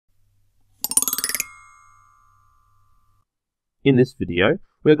In this video,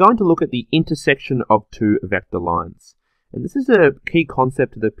 we are going to look at the intersection of two vector lines. And this is a key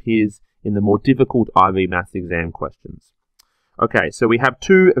concept that appears in the more difficult IB Maths exam questions. Okay, so we have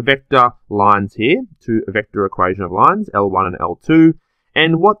two vector lines here, two vector equation of lines, L1 and L2.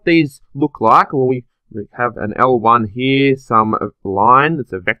 And what these look like, well, we have an L1 here, some line,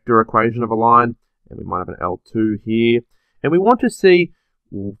 that's a vector equation of a line, and we might have an L2 here. And we want to see,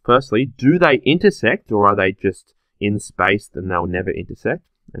 well, firstly, do they intersect, or are they just in space and they'll never intersect?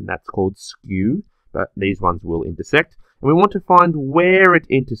 And that's called skew, but these ones will intersect. And we want to find where it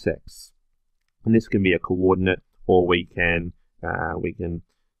intersects. And this can be a coordinate, or we can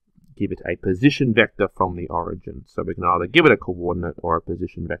give it a position vector from the origin. So we can either give it a coordinate or a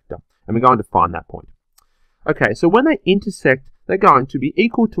position vector. And we're going to find that point. Okay, so when they intersect, they're going to be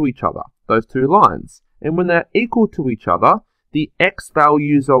equal to each other, those two lines. And when they're equal to each other, the x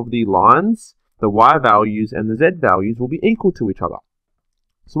values of the lines, the y values and the z values will be equal to each other.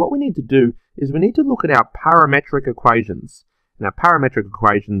 So what we need to do is we need to look at our parametric equations. And our parametric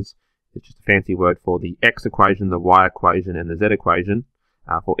equations is just a fancy word for the x equation, the y equation and the z equation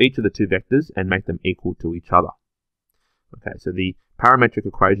for each of the two vectors, and make them equal to each other. Okay, so the parametric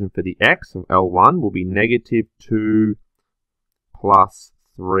equation for the x of L1 will be negative 2 plus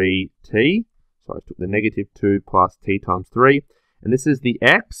 3t. So I took the negative 2 plus t times 3. And this is the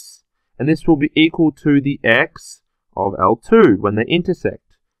x. And this will be equal to the x of L2 when they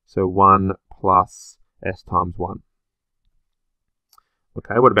intersect. So 1 plus s times 1.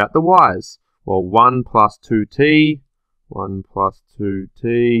 Okay, what about the y's? Well, 1 plus 2t, 1 plus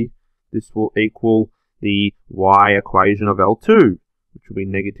 2t. This will equal the y equation of L2, which will be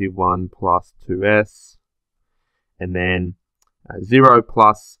negative 1 plus 2s. And then 0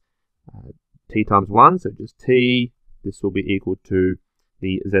 plus t times 1, so just t. This will be equal to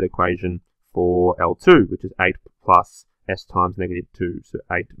the z equation for L2, which is 8 plus s times negative 2, so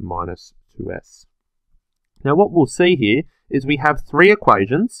 8 minus 2s. Now what we'll see here is we have three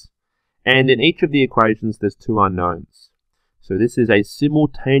equations, and in each of the equations there's two unknowns. So this is a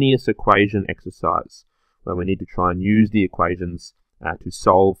simultaneous equation exercise, where we need to try and use the equations to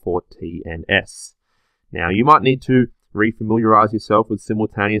solve for t and s. Now you might need to refamiliarize yourself with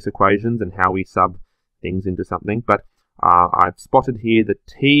simultaneous equations and how we sub things into something, but I've spotted here that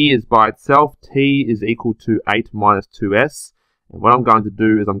t is by itself. T is equal to 8 minus 2s. And what I'm going to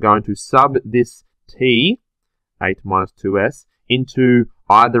do is I'm going to sub this t, 8 minus 2s, into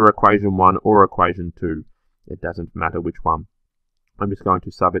either equation 1 or equation 2. It doesn't matter which one. I'm just going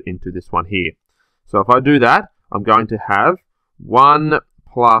to sub it into this one here. So if I do that, I'm going to have 1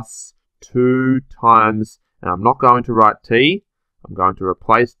 plus 2 times, and I'm not going to write t. I'm going to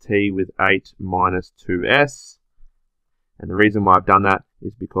replace t with 8 minus 2s. And the reason why I've done that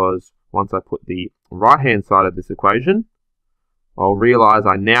is because once I put the right-hand side of this equation, I'll realize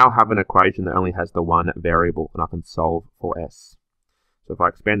I now have an equation that only has the one variable, and I can solve for s. So if I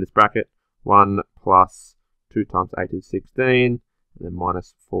expand this bracket, 1 plus 2 times 8 is 16, and then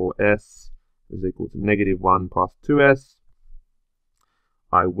minus 4s is equal to negative 1 plus 2s.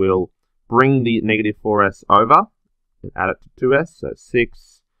 I will bring the negative 4s over and add it to 2s, so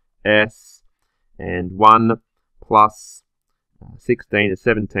 6s, and 1 plus 16 is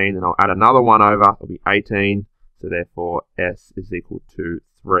 17, and I'll add another one over, it'll be 18, so therefore s is equal to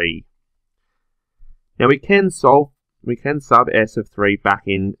 3. Now we can sub s of 3 back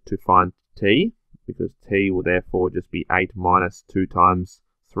in to find t, because t will therefore just be 8 minus 2 times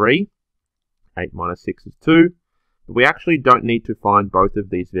 3. 8 minus 6 is 2. But we actually don't need to find both of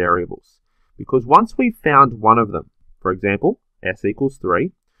these variables, because once we've found one of them, for example, s equals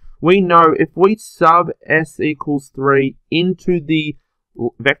 3, we know if we sub s equals 3 into the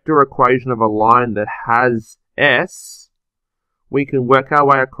vector equation of a line that has s, we can work our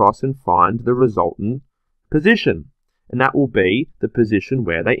way across and find the resultant position, and that will be the position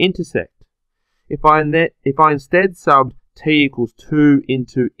where they intersect. If I instead subbed t equals 2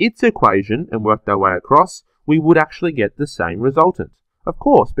 into its equation and worked our way across, we would actually get the same resultant. Of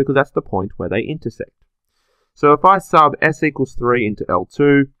course, because that's the point where they intersect. So if I sub s equals 3 into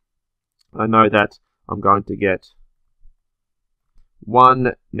L2, I know that I'm going to get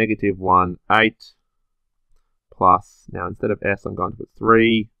 1, negative 1, 8, plus, now instead of s, I'm going to put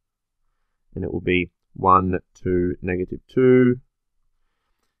 3, and it will be 1, 2, negative 2.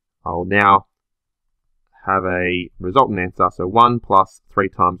 I'll now have a resultant answer, so 1 plus 3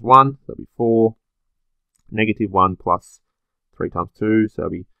 times 1, so that'll be 4, negative 1 plus 3 times 2, so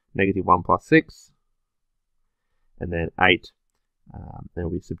it'll be negative 1 plus 6, and then 8, then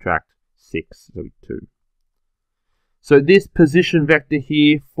we subtract 6, so it'll be 2. So this position vector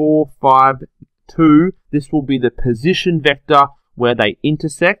here, 4, 5, 2, this will be the position vector where they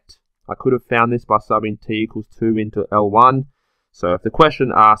intersect. I could have found this by subbing t equals 2 into L1. So if the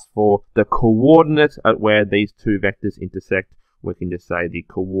question asks for the coordinate at where these two vectors intersect, we can just say the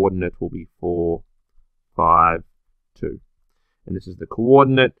coordinate will be 4, 5, 2. And this is the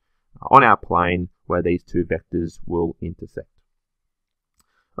coordinate on our plane where these two vectors will intersect.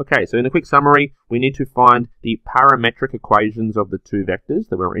 Okay, so in a quick summary, we need to find the parametric equations of the two vectors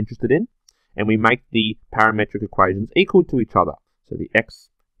that we're interested in, and we make the parametric equations equal to each other. So the x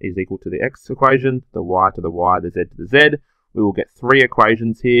is equal to the x equation, the y to the y, the z to the z. We will get 3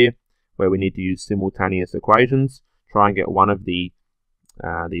 equations here where we need to use simultaneous equations. Try and get one of the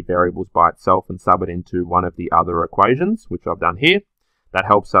variables by itself and sub it into one of the other equations, which I've done here. That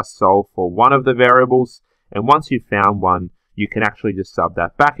helps us solve for one of the variables, and once you've found one, you can actually just sub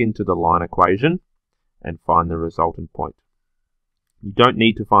that back into the line equation and find the resultant point. You don't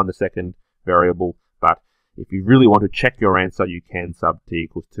need to find the second variable, but if you really want to check your answer, you can sub t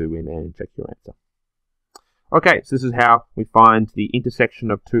equals 2 in and check your answer. Okay, so this is how we find the intersection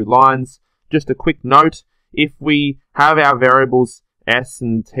of two lines. Just a quick note, if we have our variables s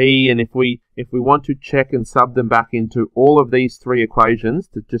and t, and if we want to check and sub them back into all of these 3 equations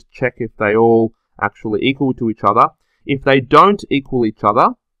to just check if they all actually equal to each other, if they don't equal each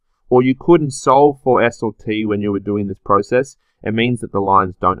other, or you couldn't solve for s or t when you were doing this process, it means that the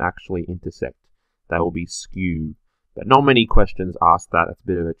lines don't actually intersect. They will be skew. But not many questions ask that. It's a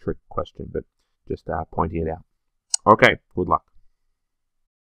bit of a trick question, but just pointing it out. Okay, good luck.